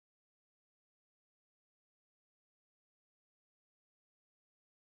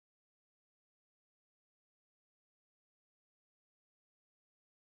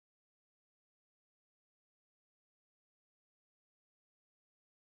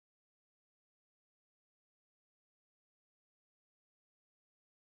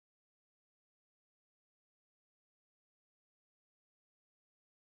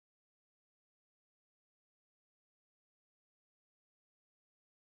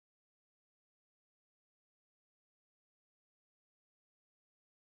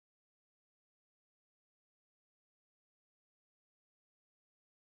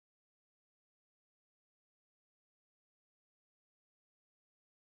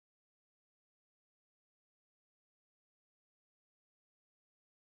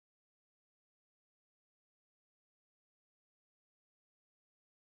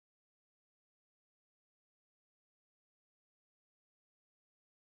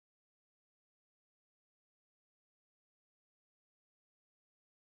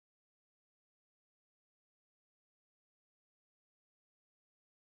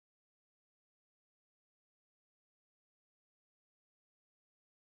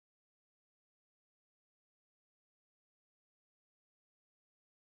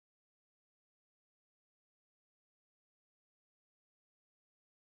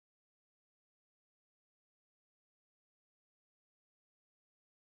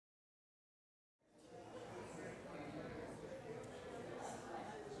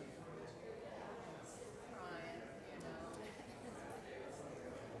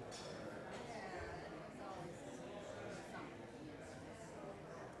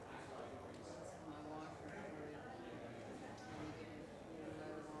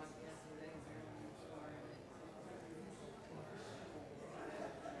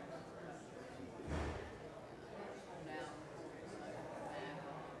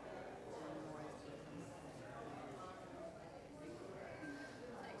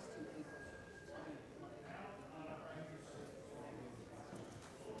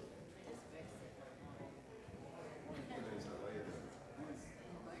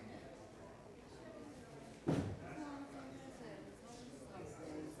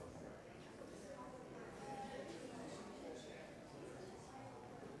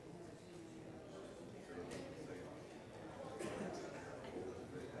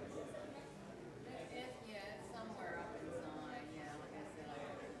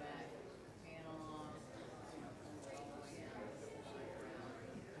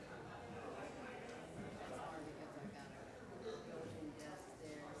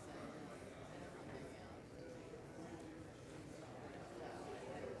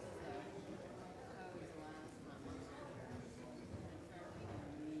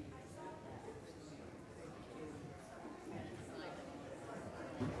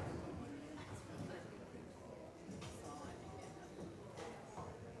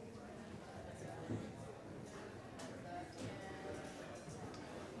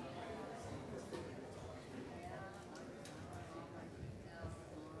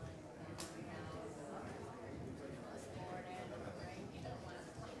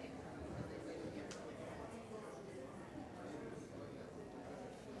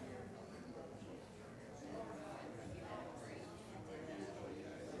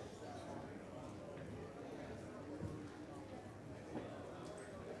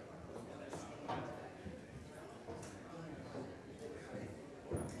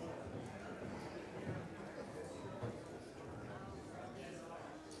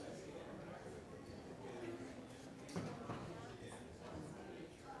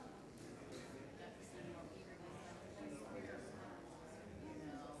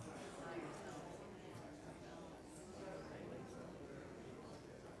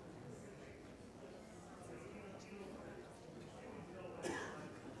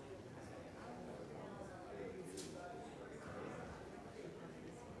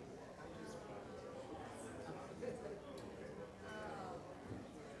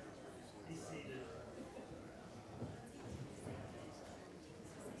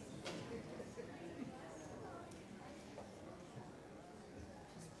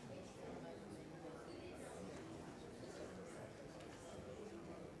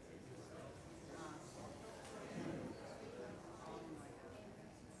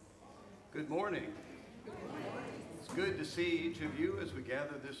Good morning. It's good to see each of you as we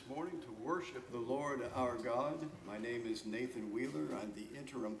gather this morning to worship the Lord our God. My name is Nathan Wheeler. I'm the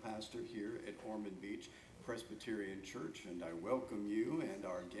interim pastor here at Ormond Beach Presbyterian Church, and I welcome you and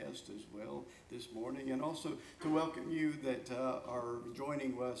our guest as well this morning, and also to welcome you that are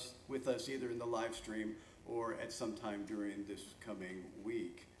joining us with us either in the live stream or at some time during this coming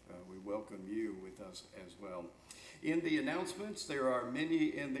week. We welcome you with us as well. In the announcements, there are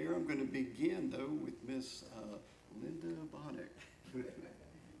many in there. I'm going to begin, though, with Miss Linda Bonnick. Thank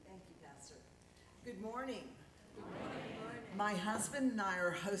you, Pastor. Good morning. Good morning. My husband and I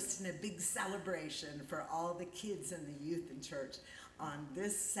are hosting a big celebration for all the kids and the youth in church on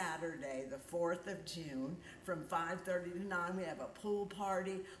this Saturday, the 4th of June, from 5:30 to 9. We have a pool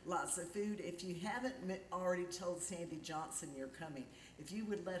party, lots of food. If you haven't already told Sandy Johnson you're coming, if you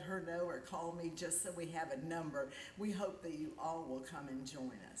would let her know or call me just so we have a number, we hope that you all will come and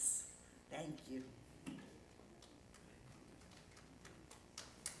join us. Thank you.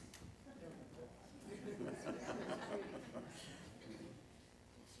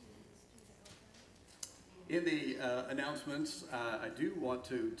 In the announcements, I do want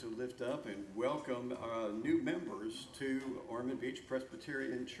to lift up and welcome new members to Ormond Beach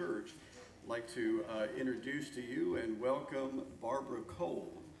Presbyterian Church. I'd like to introduce to you and welcome Barbara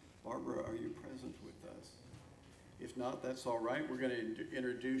Cole. Barbara, are you present with us? If not, that's all right. We're going to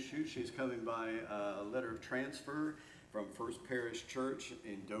introduce you. She's coming by a letter of transfer from First Parish Church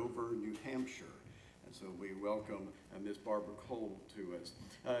in Dover, New Hampshire. And so we welcome Miss Barbara Cole to us.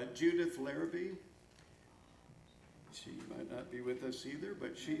 Judith Larrabee. She might not be with us either,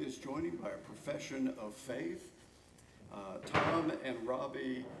 but she is joining by a profession of faith. Tom and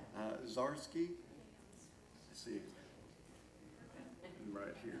Robbie Zarski. Let's see,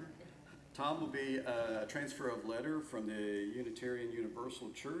 right here. Tom will be a transfer of letter from the Unitarian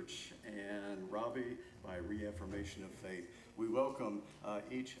Universal Church, and Robbie by reaffirmation of faith. We welcome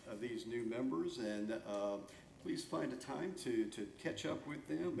each of these new members, and please find a time to catch up with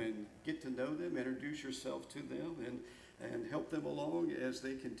them and get to know them, introduce yourself to them, and help them along as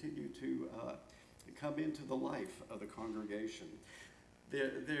they continue to come into the life of the congregation.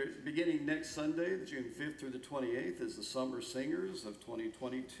 They're beginning next Sunday, June 5th through the 28th, is the Summer Singers of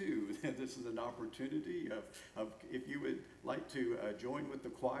 2022. This is an opportunity of if you would like to join with the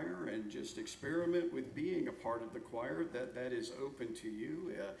choir and just experiment with being a part of the choir, that is open to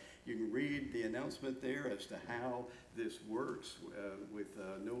you. You can read the announcement there as to how this works with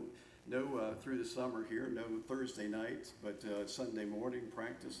no through the summer here, no Thursday nights, but Sunday morning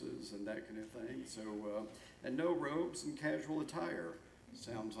practices and that kind of thing. So, and no robes and casual attire.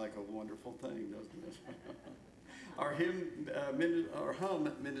 Sounds like a wonderful thing, doesn't it? Our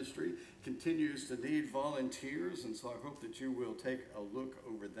hum ministry continues to need volunteers, and so I hope that you will take a look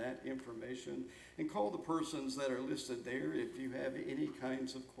over that information and call the persons that are listed there if you have any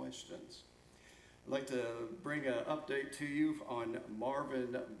kinds of questions. I'd like to bring an update to you on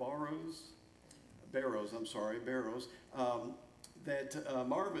Marvin Barrows.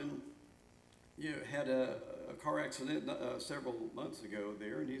 Marvin had a car accident several months ago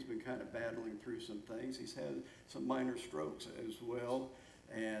there, and he's been kind of battling through some things. He's had some minor strokes as well,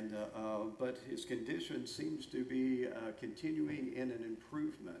 and but his condition seems to be continuing in an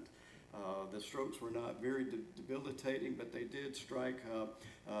improvement. The strokes were not very debilitating, but they did strike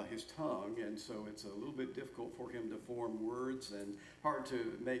his tongue, and so it's a little bit difficult for him to form words and hard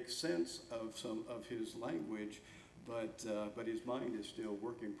to make sense of some of his language. But his mind is still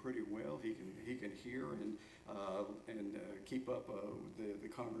working pretty well. He can hear and keep up the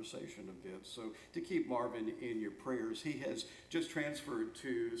conversation a bit. So to keep Marvin in your prayers, he has just transferred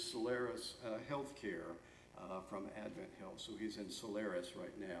to Solaris Healthcare from Advent Health. So he's in Solaris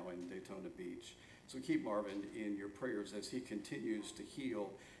right now in Daytona Beach. So keep Marvin in your prayers as he continues to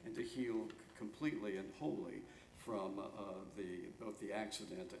heal and to heal completely and wholly from both the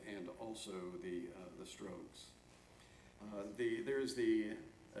accident and also the strokes. There's the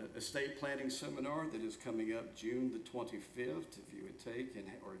estate planning seminar that is coming up June the 25th. If you would take,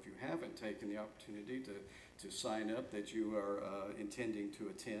 or if you haven't taken the opportunity to sign up that you are intending to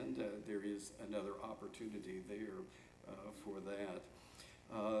attend, there is another opportunity there for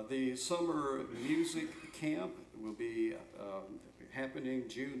that. The summer music camp will be happening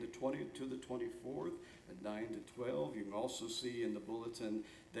June the 20th to the 24th at 9 to 12. You can also see in the bulletin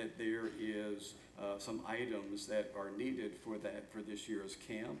that there is some items that are needed for this year's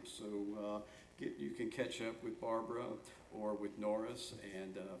camp. So you can catch up with Barbara or with Norris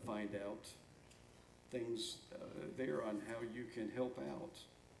and find out things there on how you can help out.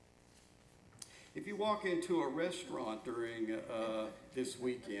 If you walk into a restaurant during this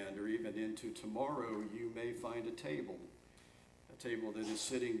weekend or even into tomorrow, you may find a table that is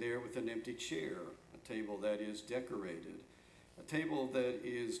sitting there with an empty chair, a table that is decorated, a table that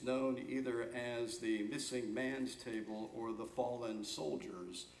is known either as the missing man's table or the fallen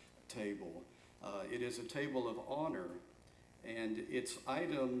soldier's table. It is a table of honor, and its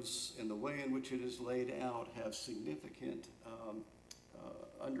items and the way in which it is laid out have significant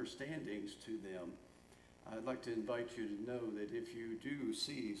understandings to them. I'd like to invite you to know that if you do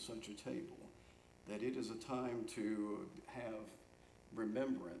see such a table, that it is a time to have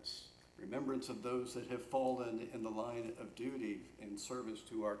remembrance of those that have fallen in the line of duty in service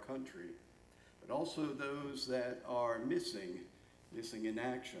to our country, but also those that are missing in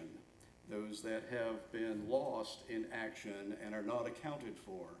action, those that have been lost in action and are not accounted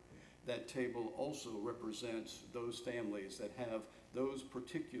for. That table also represents those families that have those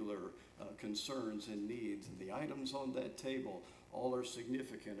particular concerns and needs. And the items on that table all are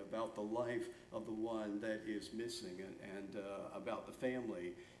significant about the life of the one that is missing and about the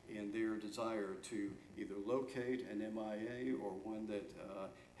family in their desire to either locate an MIA or one that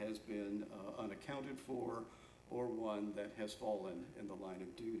has been unaccounted for, or one that has fallen in the line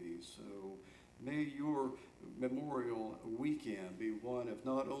of duty. So may your Memorial Weekend be one of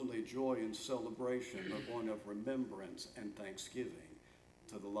not only joy and celebration, but one of remembrance and thanksgiving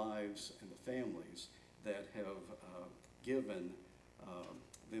to the lives and the families that have given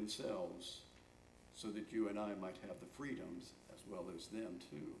themselves so that you and I might have the freedoms, as well as them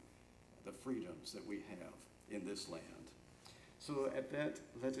too, the freedoms that we have in this land. So at that,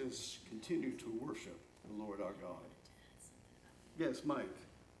 let us continue to worship the Lord our God. Yes, Mike.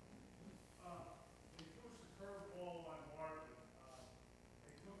 They pushed the curveball on Marvin.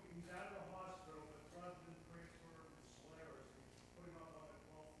 He's out of the hospital, but rather than transfer him to Solaris, he put him up on the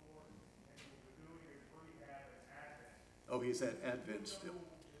 12th floor, and we're doing his rehab at Advent. Oh, he's at Advent still.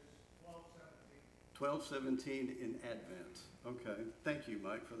 1217 in Advent. Okay. Thank you,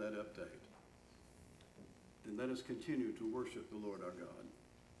 Mike, for that update. Then let us continue to worship the Lord our God.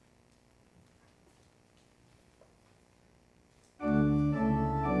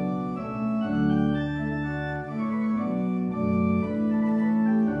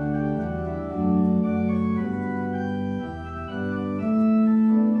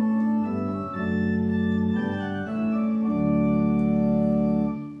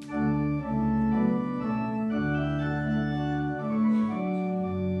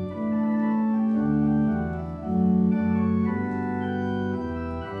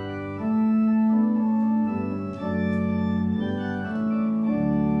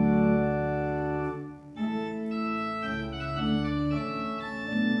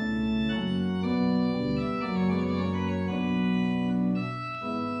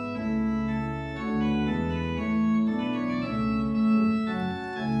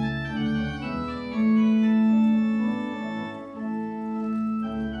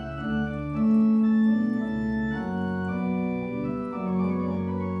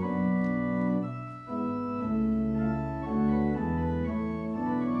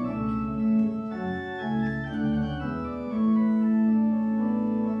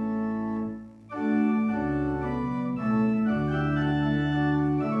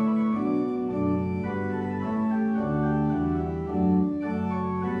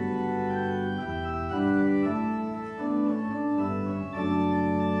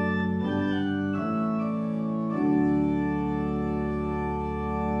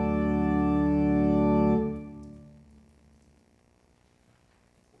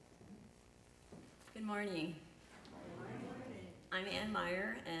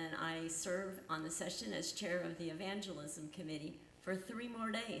 Serve on the session as chair of the evangelism committee for 3 more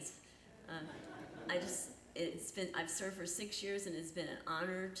days. I've served for 6 years, and it's been an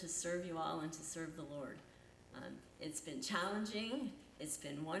honor to serve you all and to serve the Lord. It's been challenging, it's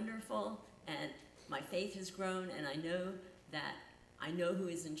been wonderful, and my faith has grown, and I know who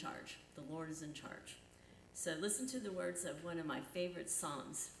is in charge. The Lord is in charge. So listen to the words of one of my favorite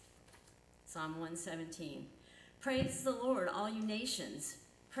Psalms, Psalm 117. Praise the Lord, all you nations.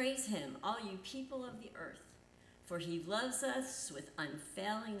 Praise him, all you people of the earth, for he loves us with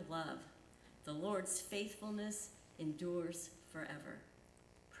unfailing love. The Lord's faithfulness endures forever.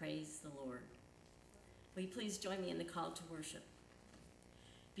 Praise the Lord. Will you please join me in the call to worship?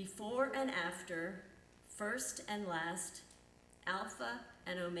 Before and after, first and last, Alpha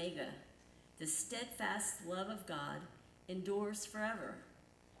and Omega, the steadfast love of God endures forever.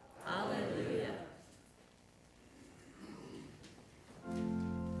 Alleluia.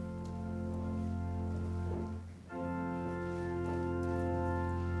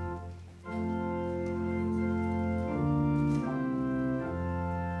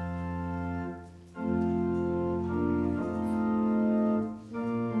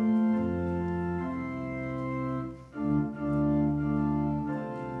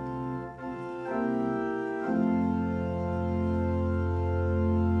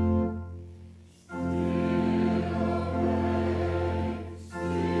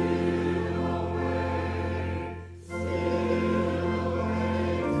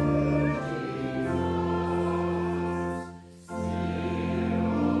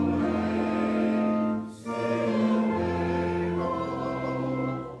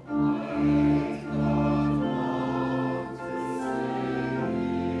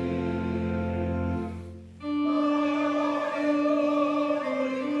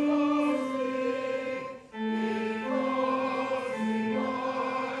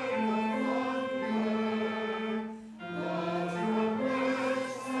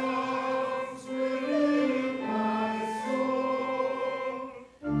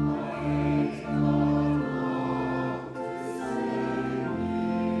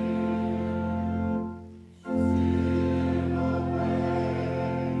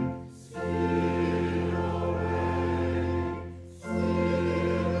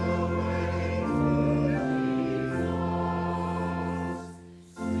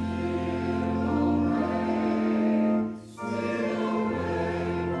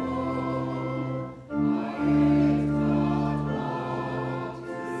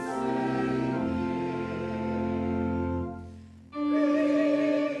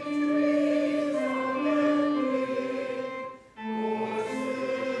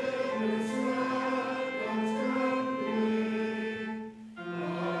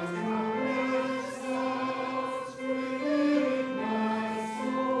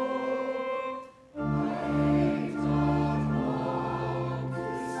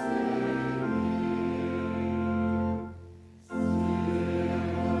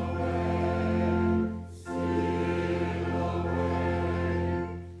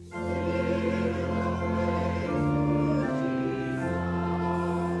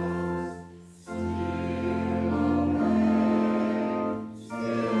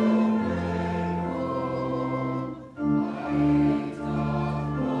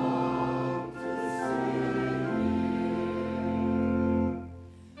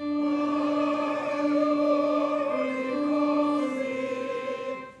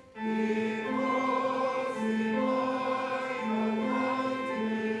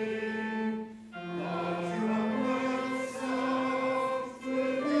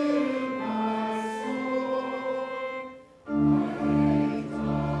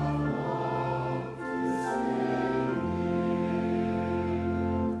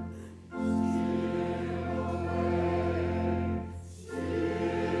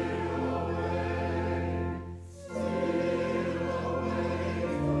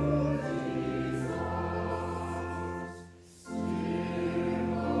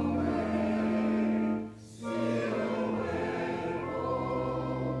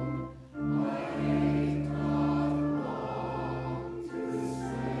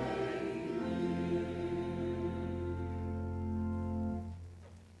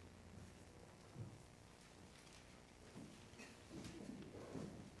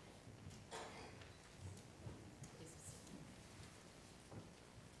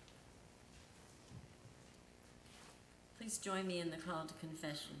 please join me in the call to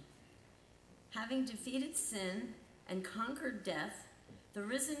confession. Having defeated sin and conquered death, the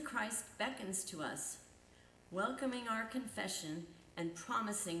risen Christ beckons to us, welcoming our confession and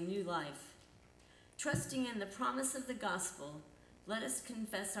promising new life. Trusting in the promise of the gospel, let us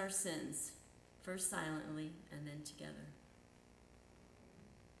confess our sins, first silently and then together.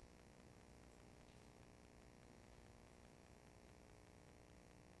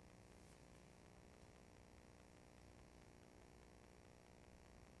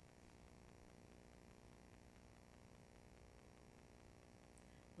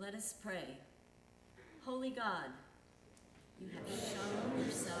 Let us pray. Holy God, you have shown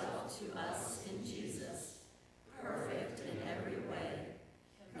yourself to us in Jesus, perfect in every way,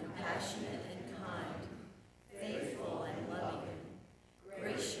 compassionate and kind, faithful and loving,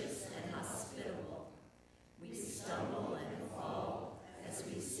 gracious and hospitable. We stumble and fall as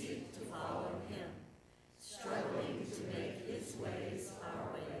we seek to follow him, struggling to make his ways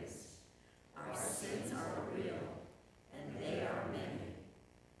our ways. Our sins are real, and they are many.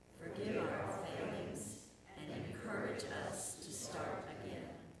 Forgive our failings and encourage us to start again.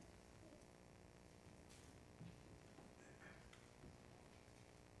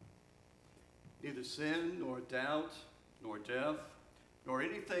 Neither sin, nor doubt, nor death, nor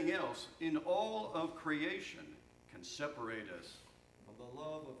anything else in all of creation can separate us from the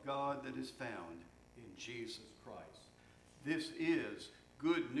love of God that is found in Jesus Christ. This is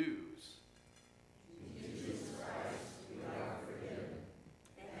good news. In Jesus Christ, we are forgiven.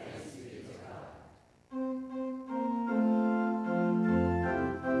 Thanks be to God.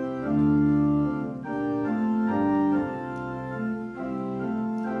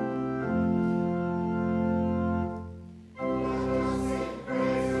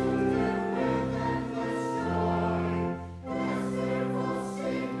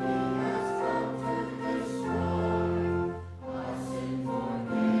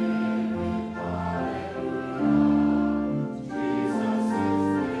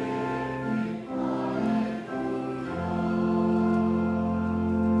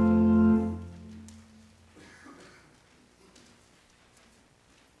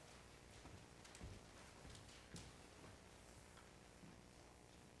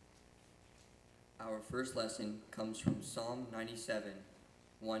 Our first lesson comes from Psalm 97,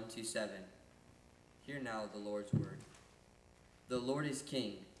 1-7. Hear now the Lord's word. The Lord is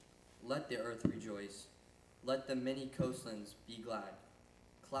king. Let the earth rejoice. Let the many coastlands be glad.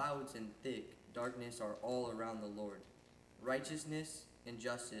 Clouds and thick darkness are all around the Lord. Righteousness and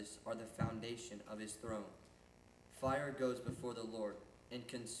justice are the foundation of his throne. Fire goes before the Lord and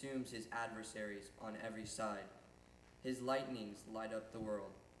consumes his adversaries on every side. His lightnings light up the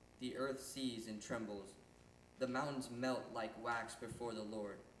world. The earth sees and trembles. The mountains melt like wax before the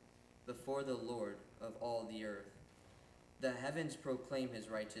Lord of all the earth. The heavens proclaim his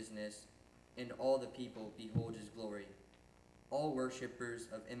righteousness, and all the people behold his glory. All worshippers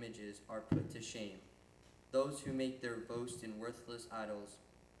of images are put to shame, those who make their boast in worthless idols.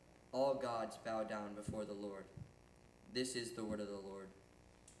 All gods bow down before the Lord. This is the word of the Lord.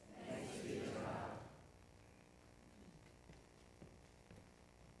 Thanks be to God.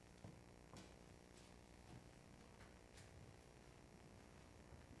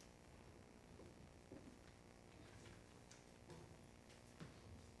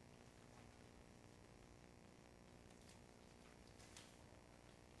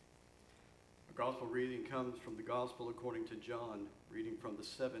 Our gospel reading comes from the Gospel according to John, reading from the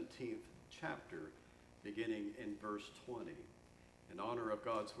 17th chapter, beginning in verse 20. In honor of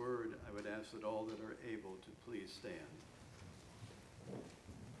God's word, I would ask that all that are able to please stand.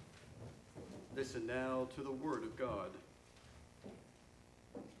 Listen now to the word of God.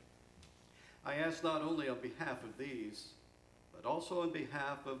 I ask not only on behalf of these, but also on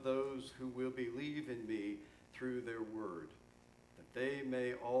behalf of those who will believe in me through their word, that they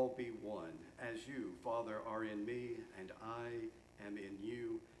may all be one, as you, Father, are in me, and I am in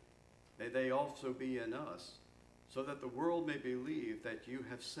you. May they also be in us, so that the world may believe that you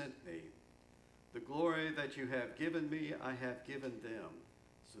have sent me. The glory that you have given me, I have given them,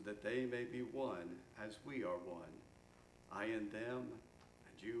 so that they may be one as we are one. I in them,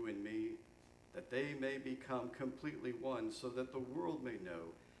 and you in me, that they may become completely one, so that the world may know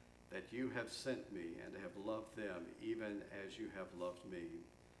that you have sent me and have loved them even as you have loved me.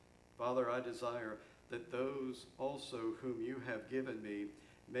 Father, I desire that those also whom you have given me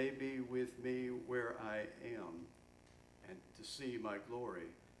may be with me where I am, and to see my glory,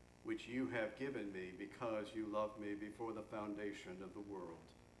 which you have given me because you loved me before the foundation of the world.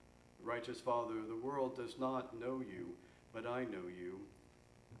 Righteous Father, the world does not know you, but I know you,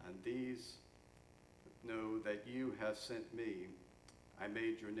 and these know that you have sent me. I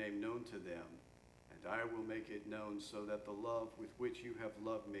made your name known to them, and I will make it known so that the love with which you have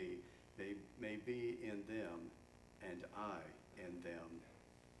loved me may be in them, and I in them.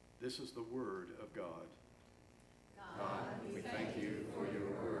 This is the word of God. God, we thank you for your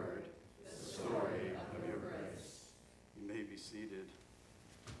word, the story of your grace. You may be seated.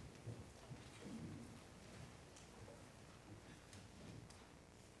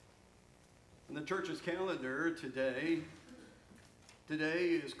 In the church's calendar today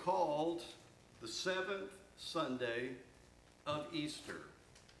is called the seventh Sunday of Easter.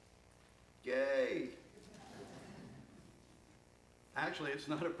 Yay! Actually, it's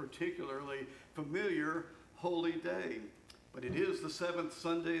not a particularly familiar holy day, but it is the seventh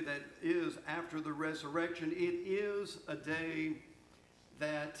Sunday that is after the resurrection. It is a day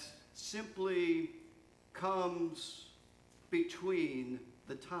that simply comes between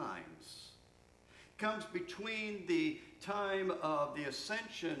the times. Comes between the time of the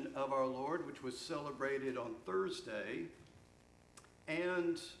ascension of our Lord, which was celebrated on Thursday,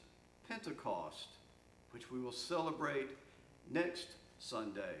 and Pentecost, which we will celebrate next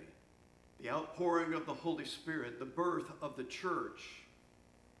Sunday. The outpouring of the Holy Spirit, the birth of the church.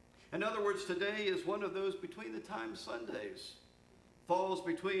 In other words, today is one of those between the time Sundays. Falls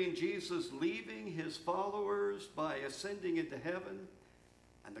between Jesus leaving his followers by ascending into heaven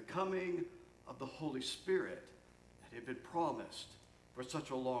and the coming of the Holy Spirit that had been promised for such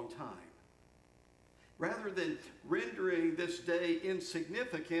a long time. Rather than rendering this day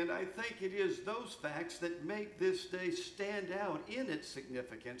insignificant, I think it is those facts that make this day stand out in its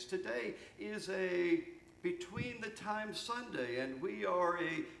significance. Today is a between the times Sunday, and we are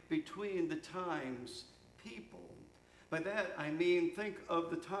a between the times people. By that I mean, think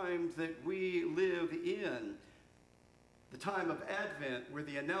of the times that we live in. The time of Advent, where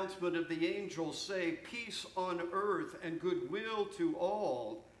the announcement of the angels say, peace on earth and goodwill to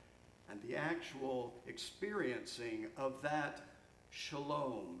all, and the actual experiencing of that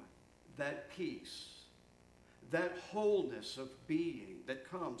shalom, that peace, that wholeness of being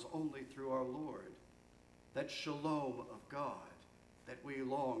that comes only through our Lord, that shalom of God that we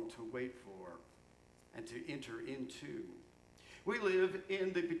long to wait for and to enter into. We live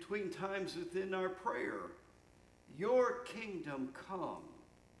in the between times within our prayer. Your kingdom come,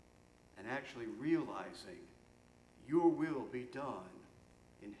 and actually realizing your will be done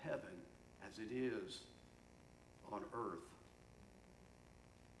in heaven as it is on earth.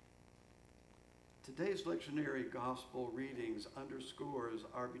 Today's lectionary gospel readings underscores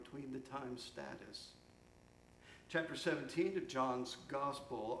our between the times status. Chapter 17 of John's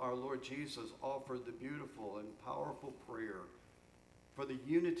gospel, our Lord Jesus offered the beautiful and powerful prayer for the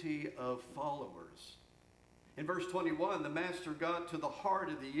unity of followers. In verse 21, the Master got to the heart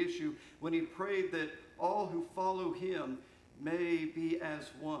of the issue when he prayed that all who follow him may be as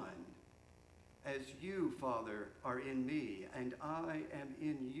one, as you, Father, are in me, and I am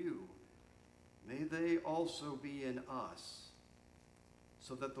in you. May they also be in us,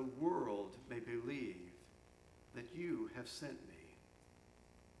 so that the world may believe that you have sent me.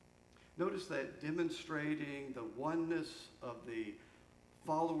 Notice that demonstrating the oneness of the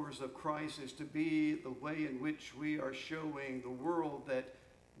followers of Christ is to be the way in which we are showing the world that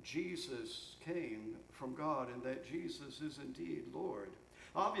Jesus came from God and that Jesus is indeed Lord.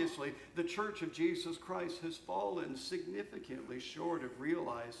 Obviously, the Church of Jesus Christ has fallen significantly short of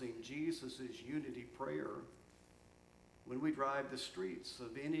realizing Jesus' unity prayer. When we drive the streets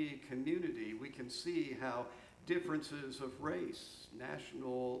of any community, we can see how differences of race,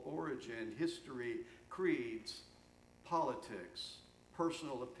 national origin, history, creeds, politics,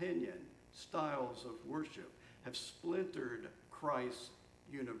 personal opinion, styles of worship have splintered Christ's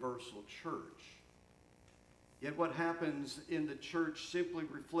universal church. Yet what happens in the church simply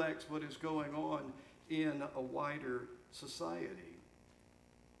reflects what is going on in a wider society.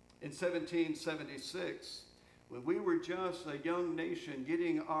 In 1776, when we were just a young nation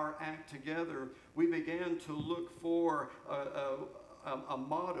getting our act together, we began to look for a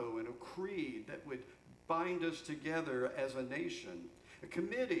motto and a creed that would bind us together as a nation. A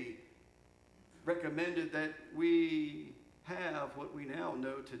committee recommended that we have what we now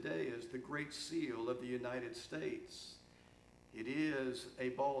know today as the Great Seal of the United States. It is a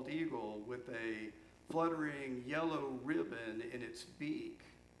bald eagle with a fluttering yellow ribbon in its beak.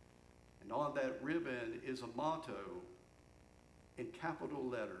 And on that ribbon is a motto in capital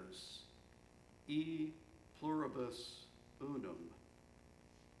letters, E pluribus unum.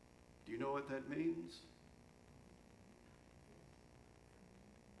 Do you know what that means?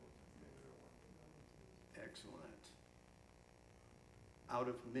 Excellent. Out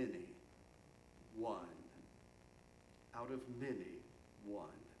of many, one. Out of many, one.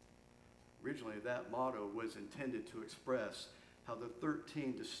 Originally, that motto was intended to express how the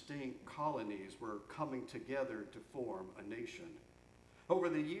 13 distinct colonies were coming together to form a nation. Over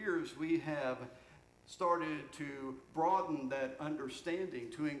the years, we have started to broaden that understanding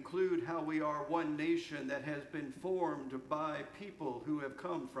to include how we are one nation that has been formed by people who have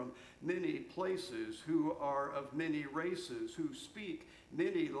come from many places, who are of many races, who speak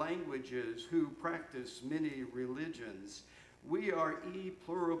many languages, who practice many religions. We are e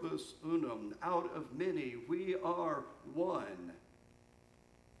pluribus unum, out of many, we are one.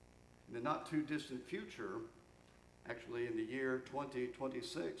 In the not too distant future, actually in the year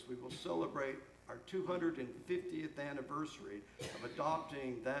 2026, we will celebrate our 250th anniversary of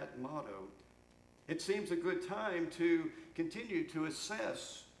adopting that motto. It seems a good time to continue to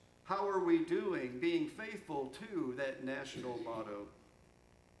assess how are we doing being faithful to that national motto.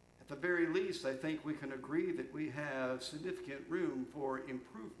 At the very least, I think we can agree that we have significant room for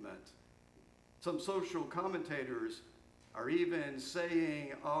improvement. Some social commentators are even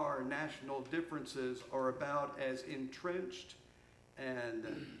saying our national differences are about as entrenched and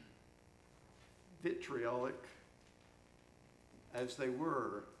vitriolic as they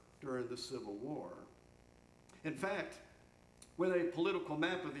were during the Civil War. In fact, when a political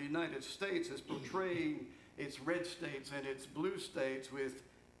map of the United States is portraying its red states and its blue states with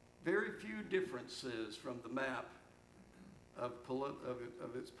very few differences from the map of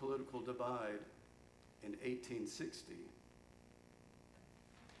its political divide in 1860,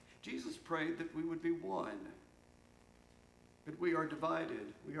 Jesus prayed that we would be one. But we are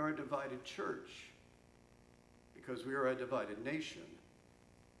divided. We are a divided church because we are a divided nation,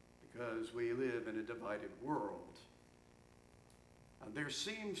 because we live in a divided world. There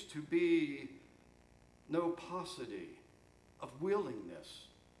seems to be no paucity of willingness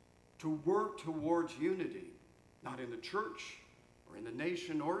to work towards unity, not in the church or in the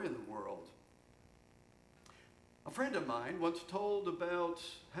nation or in the world. A friend of mine once told about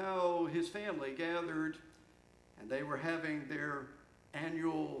how his family gathered and they were having their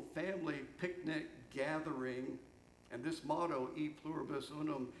annual family picnic gathering, and this motto, e pluribus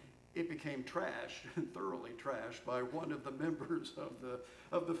unum, it became trashed, thoroughly trashed, by one of the members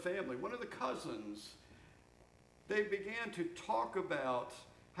of the family, one of the cousins. They began to talk about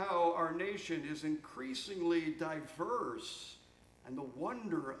how our nation is increasingly diverse and the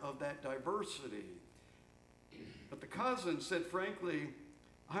wonder of that diversity. But the cousin said, frankly,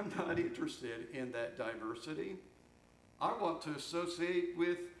 I'm not interested in that diversity. I want to associate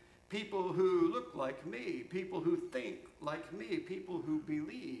with people who look like me, people who think like me, people who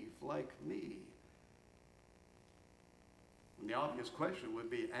believe like me. And the obvious question would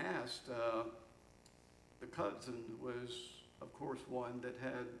be asked. The cousin was, of course, one that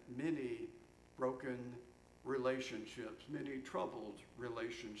had many broken relationships, many troubled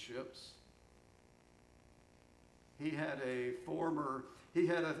relationships. He had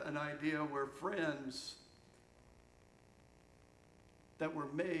an idea where friends that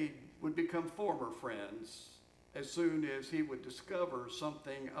were made would become former friends as soon as he would discover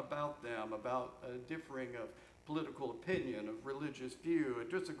something about them, about a differing of political opinion, of religious view,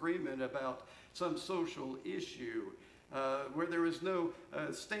 a disagreement about some social issue, where there was no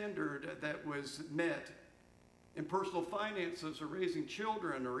standard that was met in personal finances or raising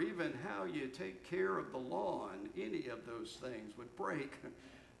children or even how you take care of the lawn. Any of those things would break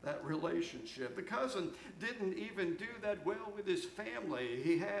that relationship. The cousin didn't even do that well with his family.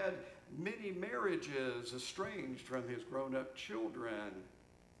 He had many marriages estranged from his grown-up children.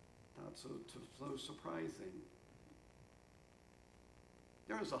 Not so surprising.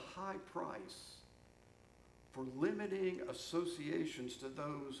 There is a high price for limiting associations to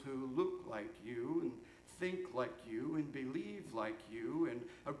those who look like you and think like you and believe like you and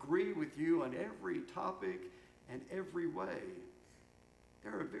agree with you on every topic and every way.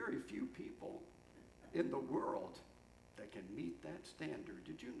 There are very few people in the world that can meet that standard.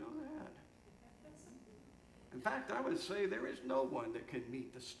 Did you know that? In fact, I would say there is no one that can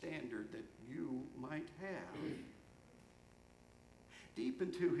meet the standard that you might have. Deep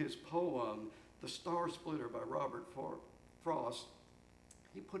into his poem, The Star Splitter by Robert Frost,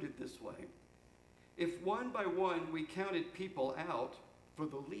 he put it this way: if one by one we counted people out for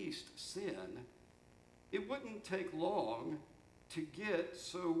the least sin, it wouldn't take long to get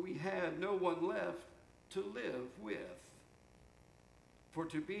so we had no one left to live with. For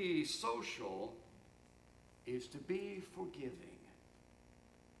to be social is to be forgiving.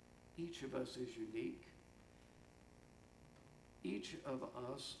 Each of us is unique. Each of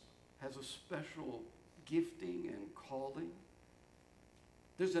us has a special gifting and calling.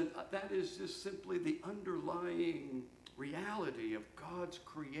 That is just simply the underlying reality of God's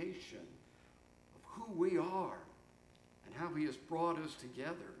creation, of who we are and how he has brought us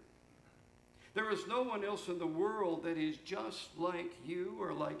together. There is no one else in the world that is just like you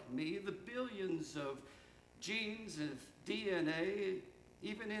or like me. The billions of genes of DNA,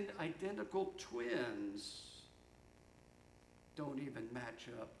 even in identical twins, don't even match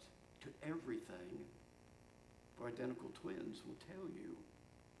up to everything. For identical twins will tell you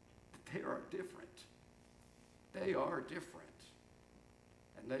that they are different. They are different.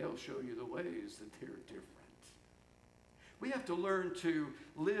 And they'll show you the ways that they're different. We have to learn to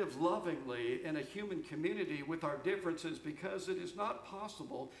live lovingly in a human community with our differences, because it is not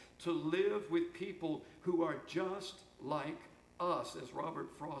possible to live with people who are just like us. As Robert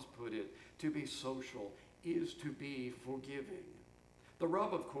Frost put it, to be social is to be forgiving. The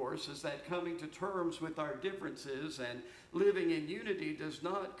rub, of course, is that coming to terms with our differences and living in unity does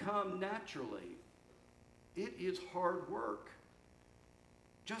not come naturally. It is hard work.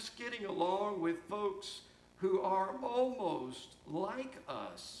 Just getting along with folks who are almost like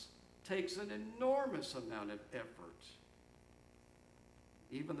us takes an enormous amount of effort.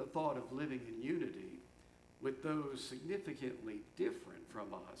 Even the thought of living in unity with those significantly different from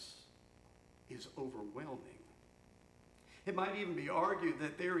us is overwhelming. It might even be argued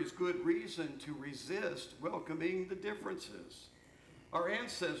that there is good reason to resist welcoming the differences. Our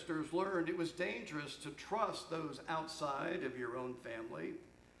ancestors learned it was dangerous to trust those outside of your own family.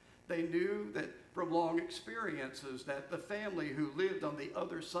 They knew that from long experiences that the family who lived on the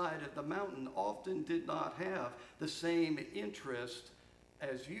other side of the mountain often did not have the same interest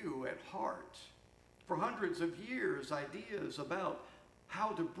as you at heart. For hundreds of years, ideas about how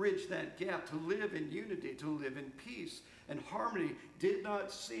to bridge that gap, to live in unity, to live in peace and harmony, did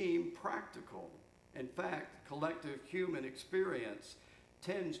not seem practical. In fact, collective human experience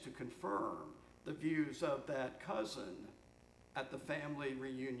tends to confirm the views of that cousin at the family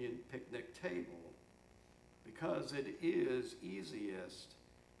reunion picnic table. Because it is easiest,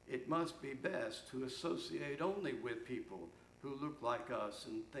 it must be best to associate only with people who look like us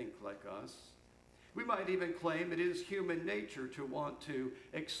and think like us. We might even claim it is human nature to want to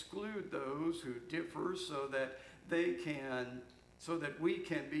exclude those who differ so that we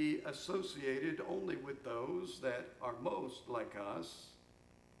can be associated only with those that are most like us.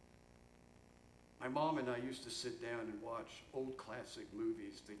 My mom and I used to sit down and watch old classic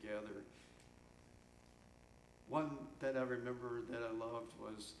movies together. One that I remember that I loved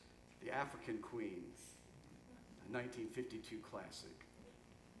was The African Queen, a 1952 classic.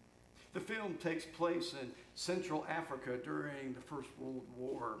 The film takes place in Central Africa during the First World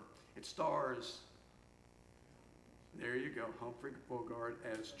War. It stars, there you go, Humphrey Bogart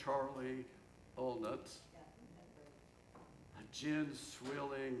as Charlie Ulnut, a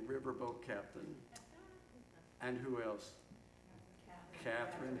gin-swilling riverboat captain, and who else?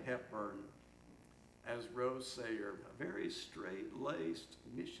 Katharine Hepburn as Rose Sayer, a very straight-laced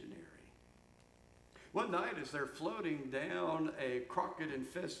missionary. One night, as they're floating down a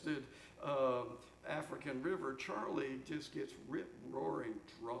crockett-infested African river, Charlie just gets rip-roaring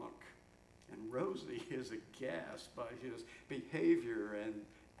drunk. And Rosie is aghast by his behavior and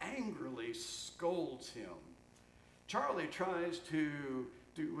angrily scolds him. Charlie tries to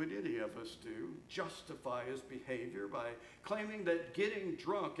do what any of us do, justify his behavior by claiming that getting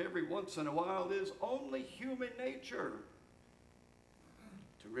drunk every once in a while is only human nature.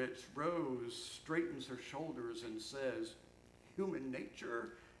 To which Rose straightens her shoulders and says, "Human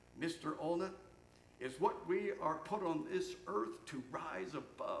nature, Mr. Ulnut, is what we are put on this earth to rise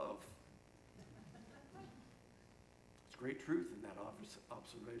above." There's great truth in that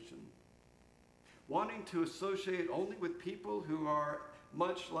observation. Wanting to associate only with people who are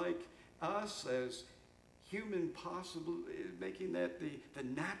much like us as human, possible, making that the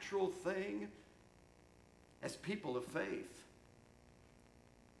natural thing, as people of faith,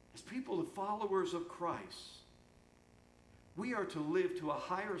 as people of followers of Christ, we are to live to a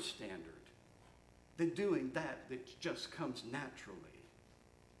higher standard than doing that just comes naturally.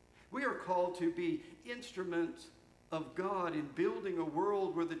 We are called to be instruments of God in building a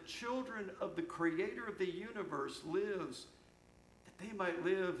world where the children of the Creator of the universe lives, that they might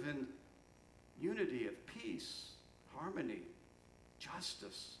live in unity of peace, harmony,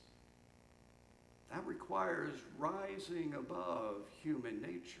 justice. That requires rising above human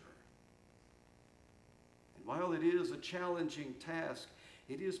nature. And while it is a challenging task,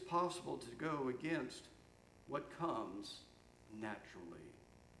 it is possible to go against what comes naturally.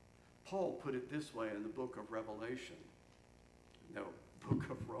 Paul put it this way in the book of Revelation. No, book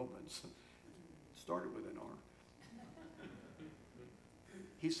of Romans. It started with an R.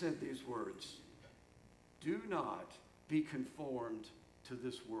 he said these words, "Do not be conformed to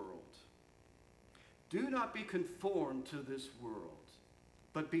this world. Do not be conformed to this world,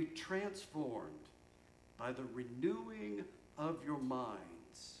 but be transformed by the renewing of your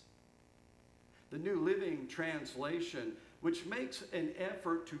minds." The New Living Translation, which makes an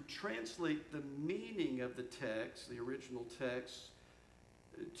effort to translate the meaning of the text, the original text,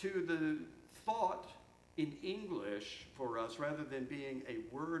 to the thought in English for us, rather than being a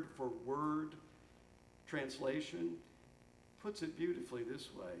word-for-word translation, puts it beautifully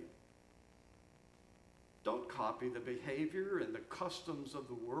this way. Don't copy the behavior and the customs of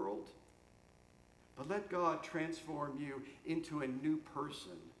the world, but let God transform you into a new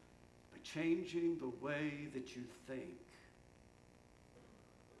person by changing the way that you think.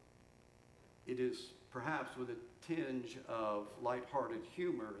 It is perhaps with a tinge of lighthearted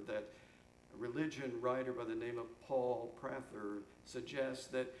humor that a religion writer by the name of Paul Prather suggests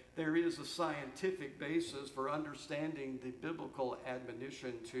that there is a scientific basis for understanding the biblical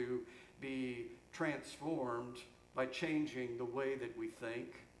admonition to be transformed by changing the way that we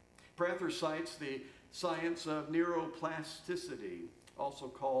think. Prather cites the science of neuroplasticity, also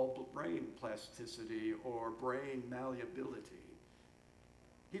called brain plasticity or brain malleability.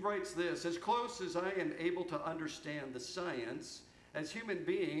 He writes this, "As close as I am able to understand the science, as human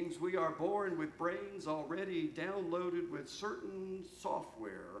beings, we are born with brains already downloaded with certain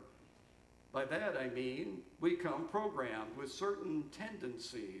software. By that I mean we come programmed with certain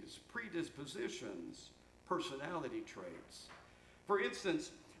tendencies, predispositions, personality traits. For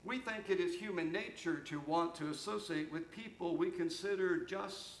instance, we think it is human nature to want to associate with people we consider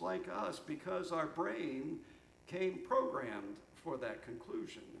just like us because our brain came programmed for that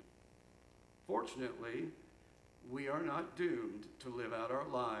conclusion. Fortunately, we are not doomed to live out our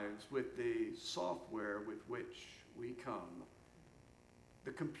lives with the software with which we come.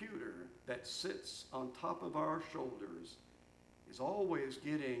 The computer that sits on top of our shoulders is always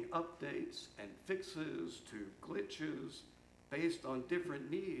getting updates and fixes to glitches based on different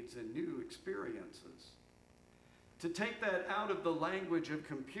needs and new experiences. To take that out of the language of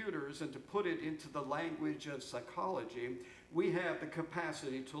computers and to put it into the language of psychology, we have the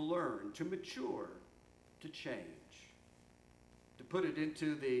capacity to learn, to mature, to change. To put it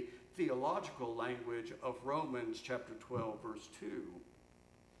into the theological language of Romans chapter 12, verse 2,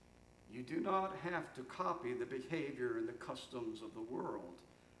 you do not have to copy the behavior and the customs of the world,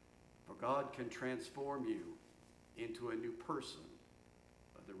 for God can transform you into a new person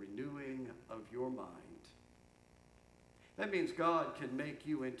by the renewing of your mind. That means God can make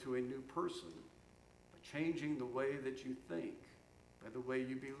you into a new person by changing the way that you think, by the way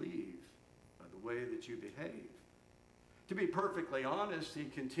you believe, by the way that you behave. To be perfectly honest, he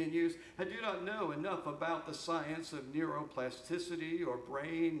continues, I do not know enough about the science of neuroplasticity or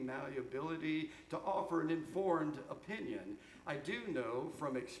brain malleability to offer an informed opinion. I do know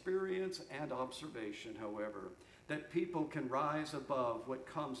from experience and observation, however, that people can rise above what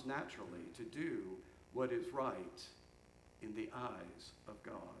comes naturally to do what is right in the eyes of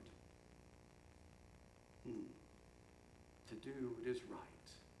God. To do what is right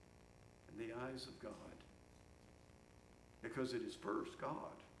in the eyes of God. Because it is first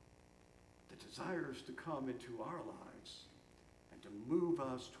God that desires to come into our lives and to move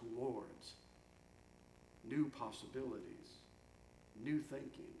us towards new possibilities, new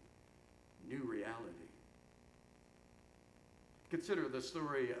thinking, new reality. Consider the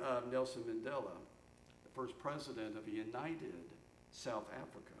story of Nelson Mandela, the first president of a united South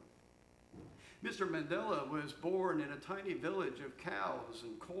Africa. Mr. Mandela was born in a tiny village of cows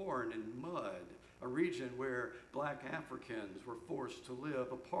and corn and mud, a region where black Africans were forced to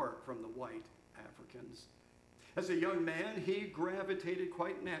live apart from the white Africans. As a young man, he gravitated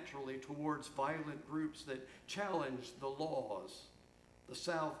quite naturally towards violent groups that challenged the laws.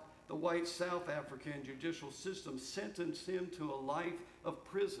 The white South African judicial system sentenced him to a life of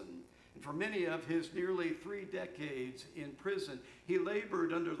prison. And for many of his nearly 3 decades in prison, he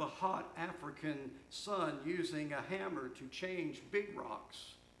labored under the hot African sun using a hammer to change big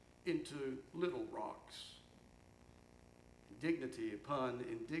rocks into little rocks. Indignity upon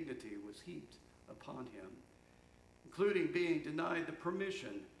indignity was heaped upon him, including being denied the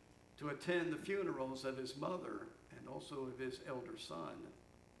permission to attend the funerals of his mother and also of his elder son.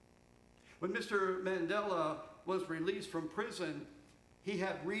 When Mr. Mandela was released from prison, he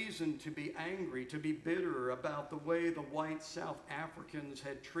had reason to be angry, to be bitter about the way the white South Africans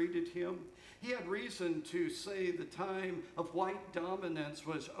had treated him. He had reason to say the time of white dominance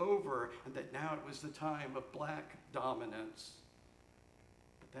was over and that now it was the time of black dominance.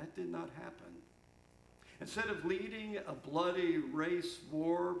 But that did not happen. Instead of leading a bloody race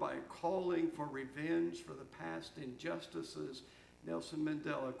war by calling for revenge for the past injustices, Nelson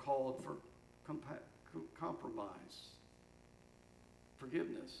Mandela called for compromise,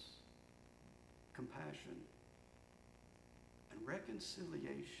 forgiveness, compassion, and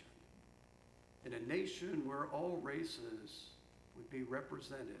reconciliation in a nation where all races would be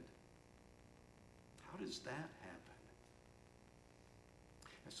represented. How does that happen?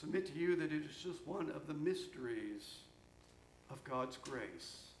 I submit to you that it is just one of the mysteries of God's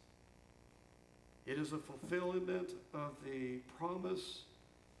grace. It is a fulfillment of the promise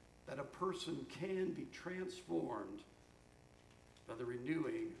that a person can be transformed by the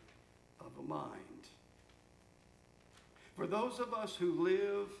renewing of a mind. For those of us who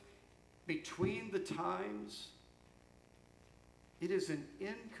live between the times, it is an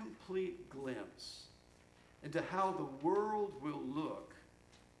incomplete glimpse into how the world will look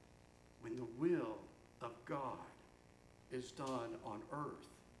when the will of God is done on earth,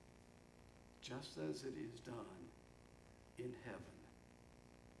 just as it is done in heaven.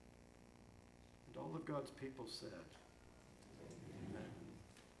 And all of God's people said, Amen.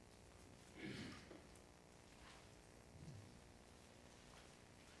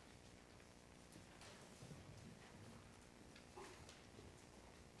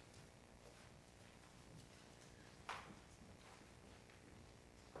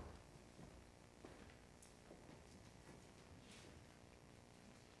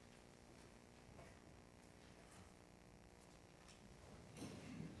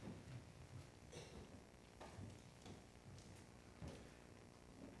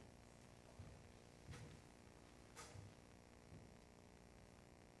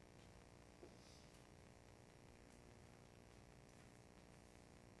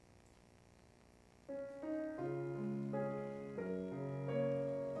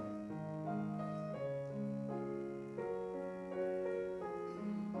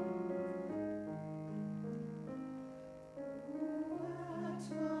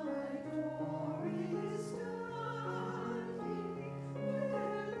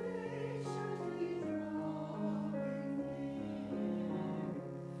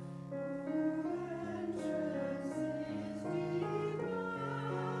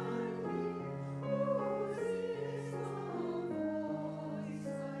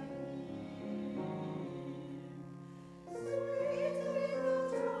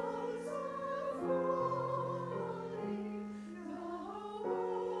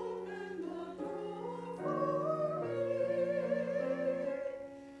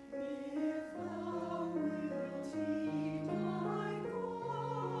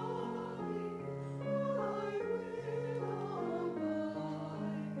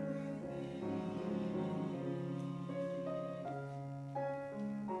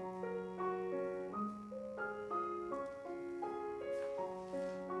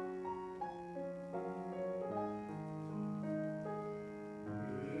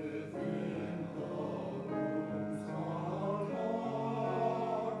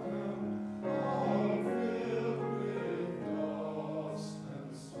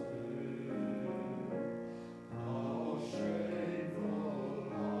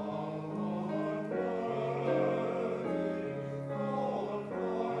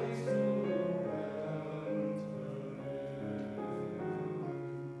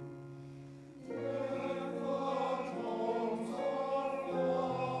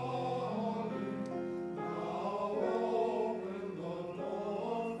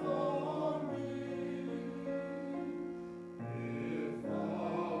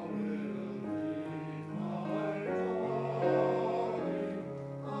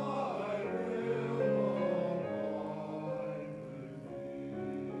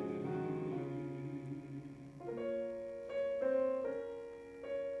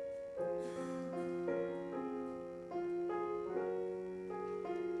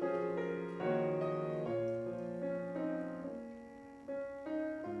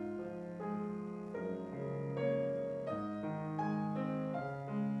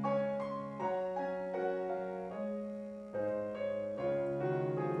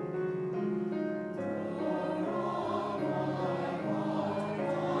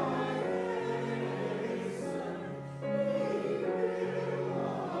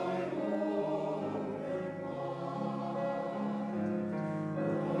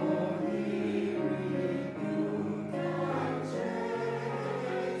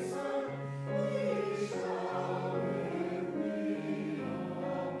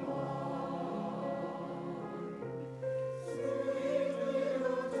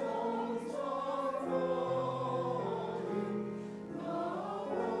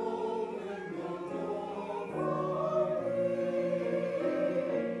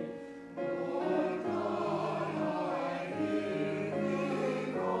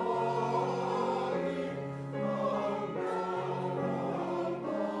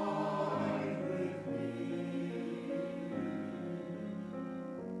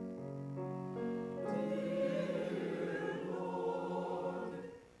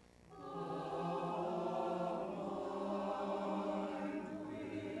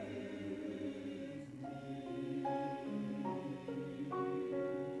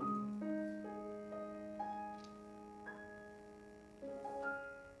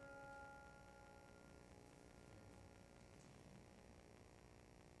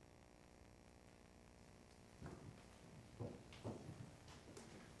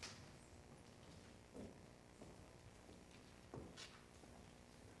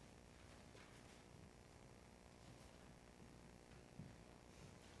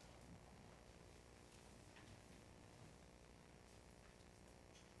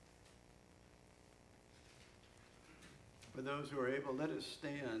 for those who are able, let us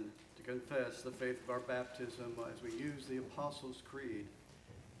stand to confess the faith of our baptism as we use the Apostles' Creed,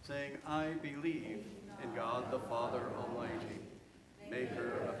 saying, I believe in God the Father Almighty,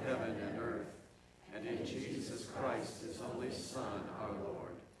 maker of heaven and earth, and in Jesus Christ, his only Son, our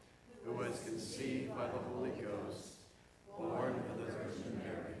Lord, who was conceived by the Holy Ghost, born of the Virgin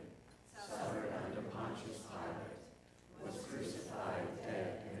Mary, suffered under Pontius Pilate, was crucified,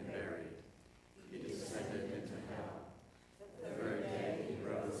 dead, and buried. He descended into hell. The third day he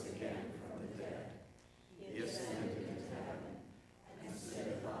rose again from the dead. He ascended into heaven, and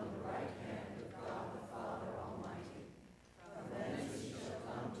sitteth on the right hand of God the Father Almighty. From thence he shall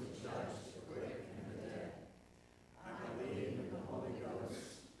come to judge the quick and the dead. I believe in the Holy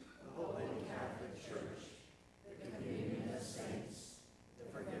Ghost, the Holy Catholic Church, the communion of saints, the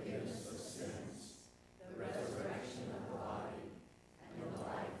forgiveness of sins, the resurrection of the body, and the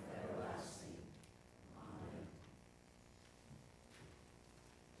life everlasting. Amen.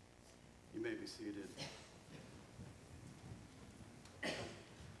 You may be seated.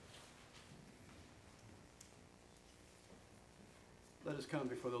 Let us come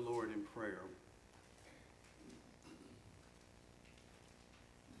before the Lord in prayer.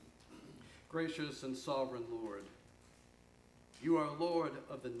 Gracious and sovereign Lord, you are Lord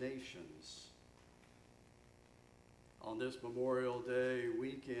of the nations. On this Memorial Day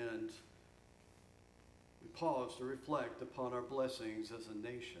weekend, we pause to reflect upon our blessings as a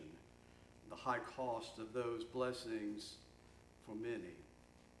nation, the high cost of those blessings for many.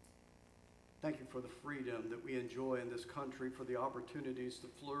 Thank you for the freedom that we enjoy in this country, for the opportunities to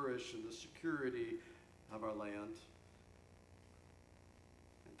flourish and the security of our land.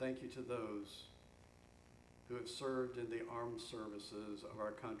 And thank you to those who have served in the armed services of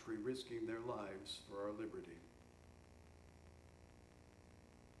our country, risking their lives for our liberty.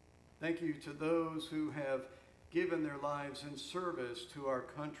 Thank you to those who have given their lives in service to our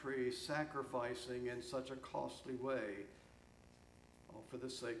country, sacrificing in such a costly way, all for the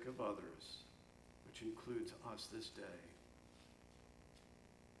sake of others, which includes us this day.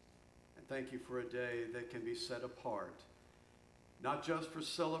 And thank you for a day that can be set apart, not just for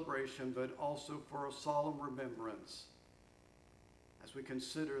celebration, but also for a solemn remembrance as we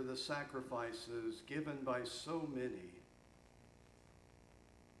consider the sacrifices given by so many,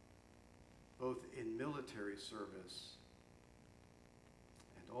 both in military service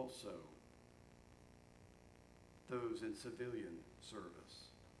and also those in civilian service.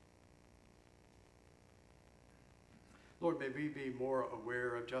 Lord, may we be more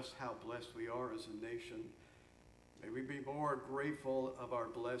aware of just how blessed we are as a nation. May we be more grateful of our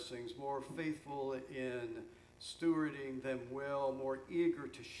blessings, more faithful in stewarding them well, more eager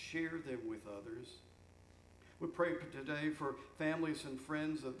to share them with others. We pray today for families and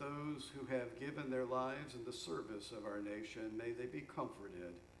friends of those who have given their lives in the service of our nation. May they be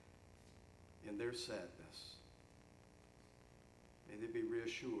comforted in their sadness. May they be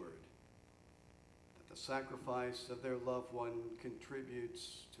reassured that the sacrifice of their loved one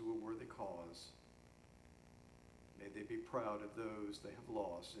contributes to a worthy cause. May they be proud of those they have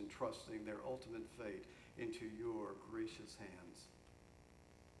lost, entrusting their ultimate fate into your gracious hands.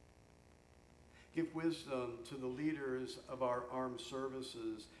 Give wisdom to the leaders of our armed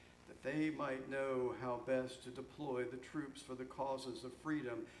services, that they might know how best to deploy the troops for the causes of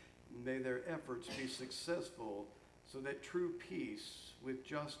freedom. May their efforts be successful, so that true peace with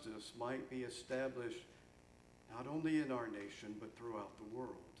justice might be established not only in our nation, but throughout the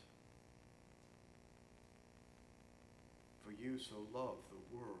world. For you so loved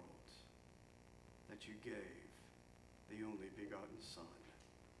the world that you gave the only begotten Son.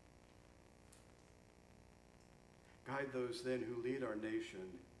 Guide those then who lead our nation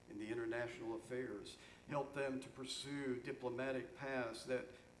in the international affairs. Help them to pursue diplomatic paths that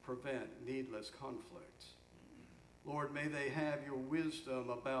prevent needless conflict. Lord, may they have your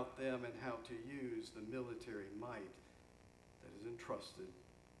wisdom about them and how to use the military might that is entrusted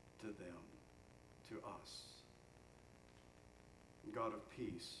to them, to us. God of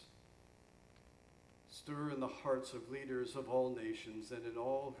peace, stir in the hearts of leaders of all nations and in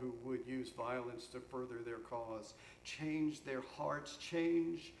all who would use violence to further their cause. Change their hearts,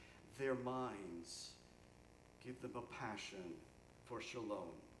 change their minds. Give them a passion for shalom,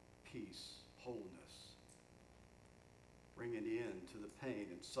 peace, wholeness. Bring an end to the pain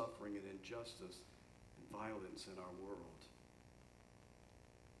and suffering and injustice and violence in our world.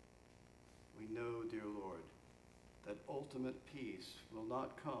 We know, dear Lord, that ultimate peace will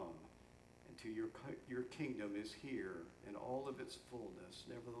not come until your kingdom is here in all of its fullness.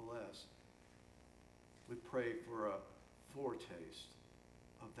 Nevertheless, we pray for a foretaste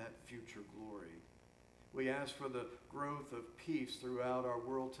of that future glory. We ask for the growth of peace throughout our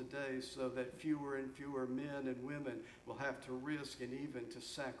world today so that fewer and fewer men and women will have to risk and even to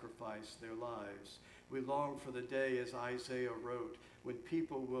sacrifice their lives. We long for the day, as Isaiah wrote, when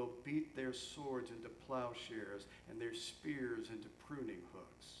people will beat their swords into plowshares and their spears into pruning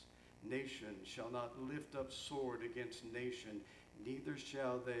hooks. Nation shall not lift up sword against nation, neither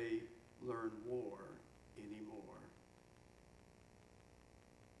shall they learn war anymore.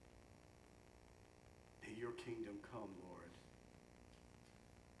 May your kingdom come, Lord,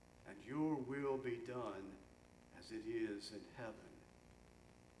 and your will be done as it is in heaven.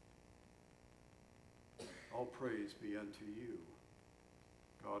 All praise be unto you,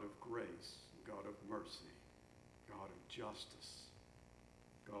 God of grace, God of mercy, God of justice,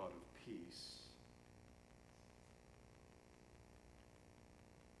 God of peace.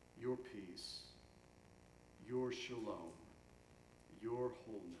 Your peace, your shalom, your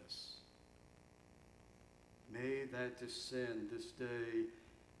wholeness. May that descend this day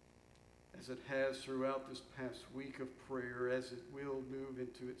as it has throughout this past week of prayer, as it will move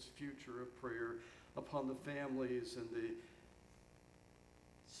into its future of prayer upon the families in the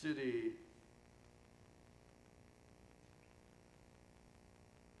city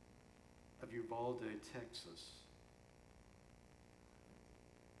of Uvalde, Texas.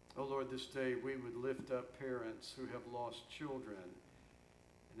 Oh Lord, this day we would lift up parents who have lost children.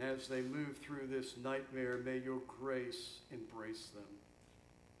 And as they move through this nightmare, may your grace embrace them.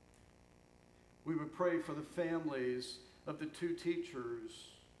 We would pray for the families of the two teachers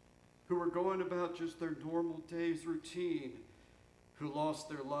who were going about just their normal day's routine, who lost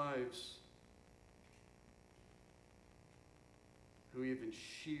their lives, who even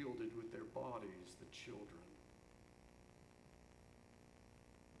shielded with their bodies the children.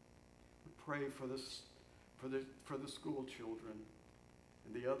 We pray for the school children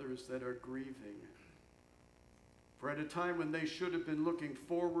and the others that are grieving. For at a time when they should have been looking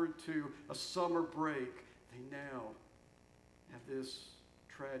forward to a summer break, they now have this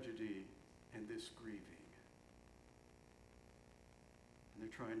tragedy and this grieving. And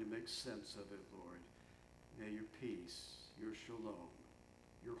they're trying to make sense of it, Lord. May your peace, your shalom,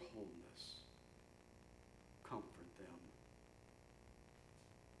 your wholeness comfort them.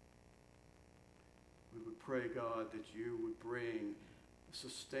 We would pray, God, that you would bring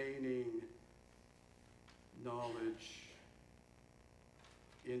sustaining knowledge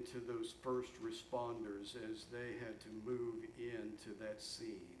into those first responders as they had to move into that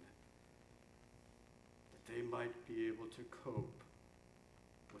scene, that they might be able to cope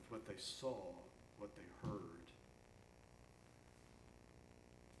with what they saw, what they heard.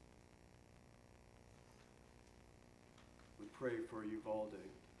 We pray for Uvalde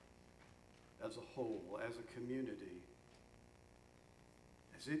as a whole, as a community,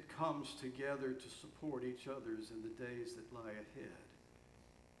 as it comes together to support each other's in the days that lie ahead.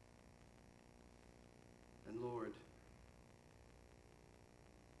 And Lord,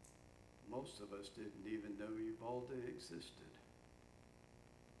 most of us didn't even know Uvalde existed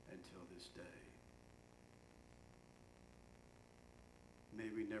until this day. May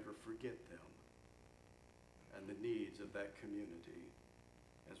we never forget them and the needs of that community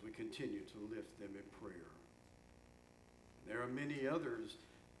as we continue to lift them in prayer. There are many others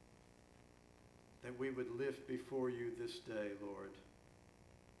that we would lift before you this day, Lord.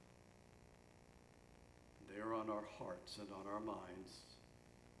 They are on our hearts and on our minds.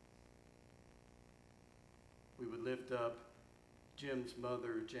 We would lift up Jim's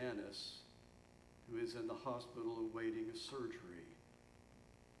mother, Janice, who is in the hospital awaiting a surgery.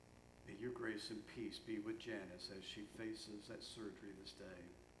 May your grace and peace be with Janice as she faces that surgery this day.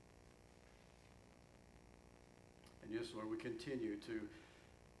 And yes, Lord, we continue to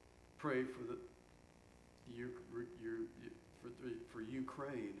pray for for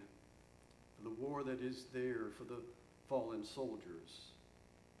Ukraine, for the war that is there, for the fallen soldiers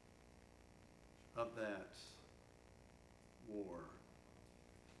of that war.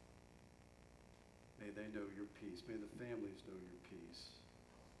 May they know your peace. May the families know your peace.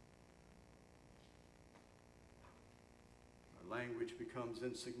 Our language becomes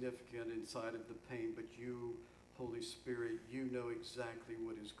insignificant inside of the pain, but you, Holy Spirit, you know exactly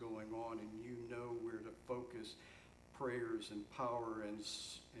what is going on, and you know where to focus prayers and power and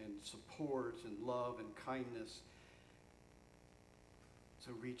support and love and kindness.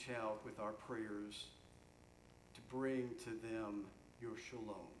 So reach out with our prayers to bring to them your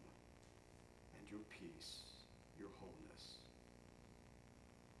shalom and your peace, your wholeness.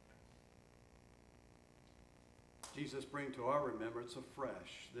 Jesus, bring to our remembrance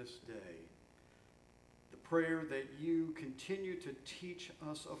afresh this day the prayer that you continue to teach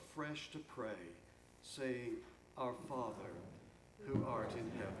us afresh to pray. saying, Our Father, who art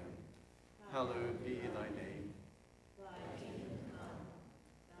in heaven, hallowed be thy name. Thy kingdom come,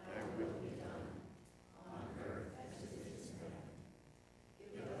 Thy will be done, on earth as it is in heaven.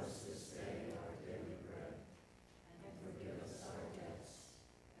 Give us this day our daily bread, and forgive us our debts,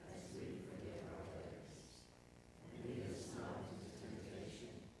 as we forgive our debtors. And lead us not into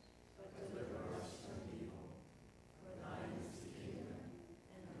temptation, but deliver us from evil. For thine is the kingdom,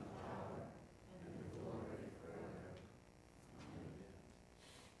 and the power, and the glory forever. Amen.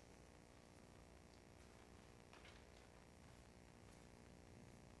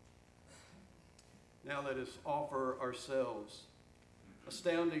 Now let us offer ourselves.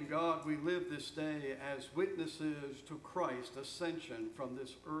 Astounding God, we live this day as witnesses to Christ's ascension from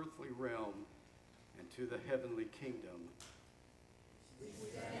this earthly realm and to the heavenly kingdom. We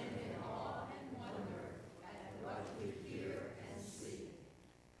stand in awe and wonder at what we hear and see.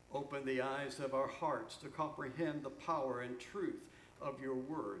 Open the eyes of our hearts to comprehend the power and truth of your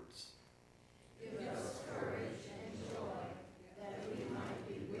words. Give us courage and joy that we might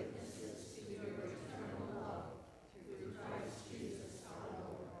be witnesses to your eternal love through Christ Jesus our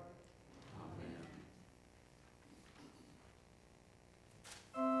Lord. Amen.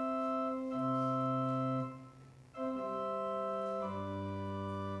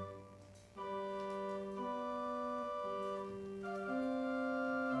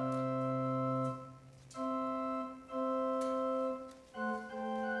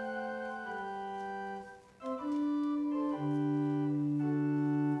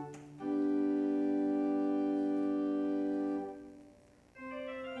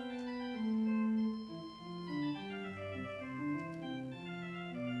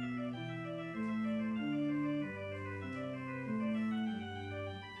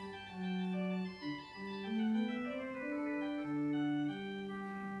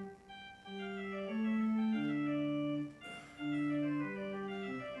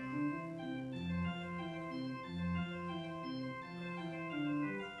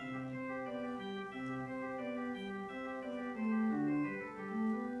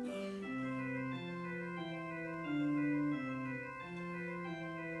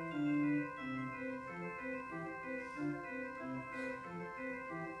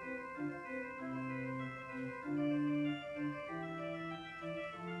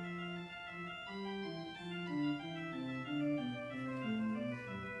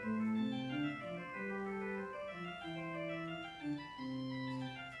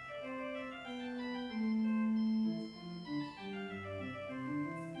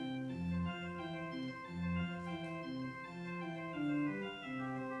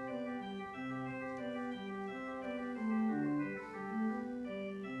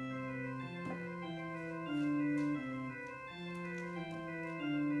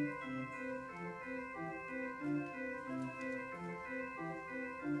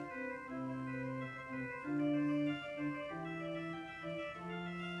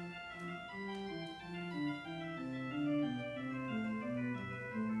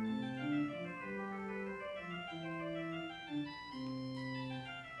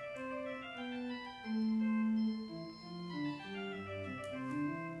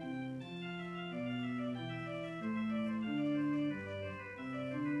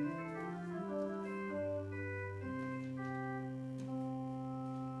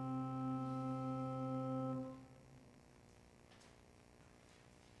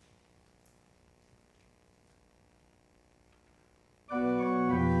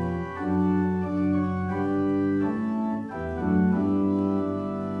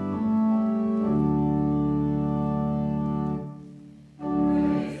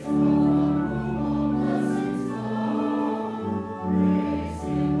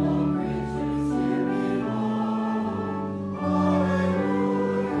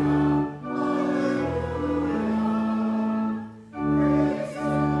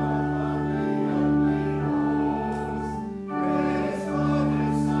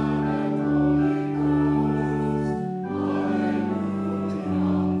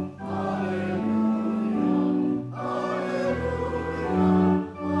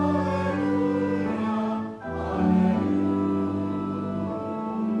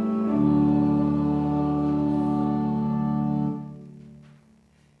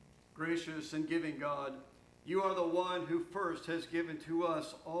 Gracious and giving God, you are the one who first has given to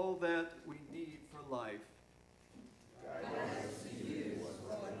us all that we need for life.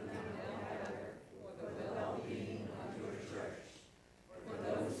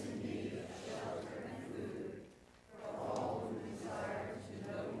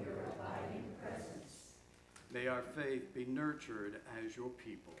 May our faith be nurtured as your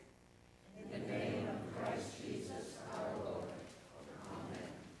people. In the name of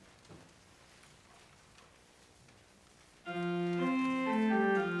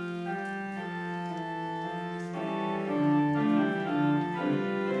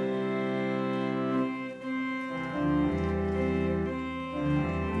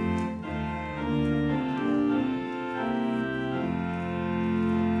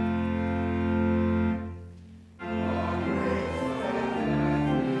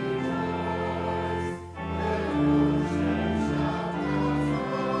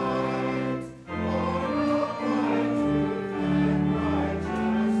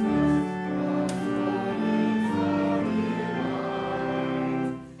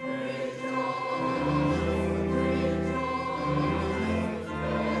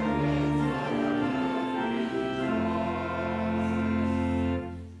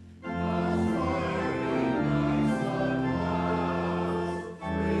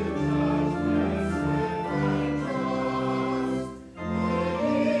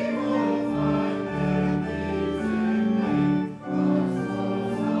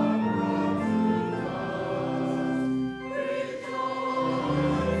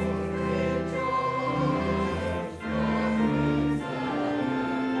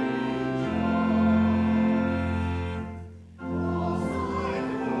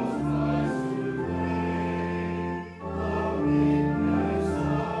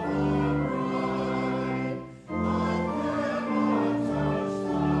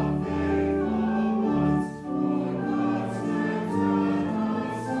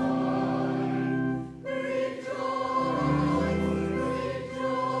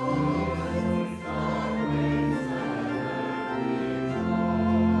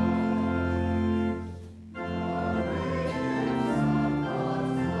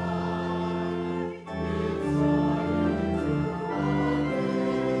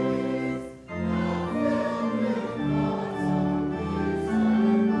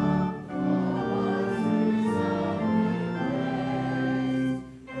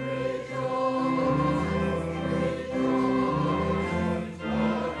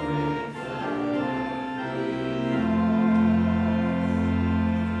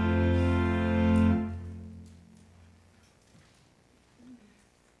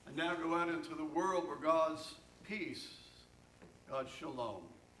into the world where God's peace, God's shalom,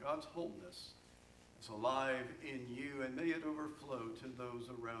 God's wholeness is alive in you, and may it overflow to those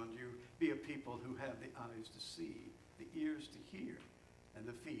around you. Be a people who have the eyes to see, the ears to hear, and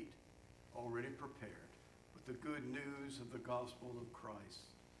the feet already prepared with the good news of the gospel of Christ.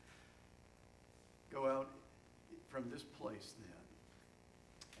 Go out from this place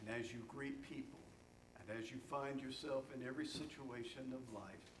then, and as you greet people, and as you find yourself in every situation of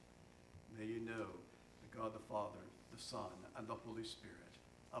life, may you know that God the Father, the Son, and the Holy Spirit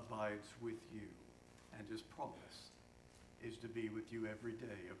abides with you, and his promise is to be with you every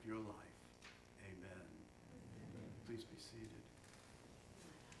day of your life. Amen. Please be seated.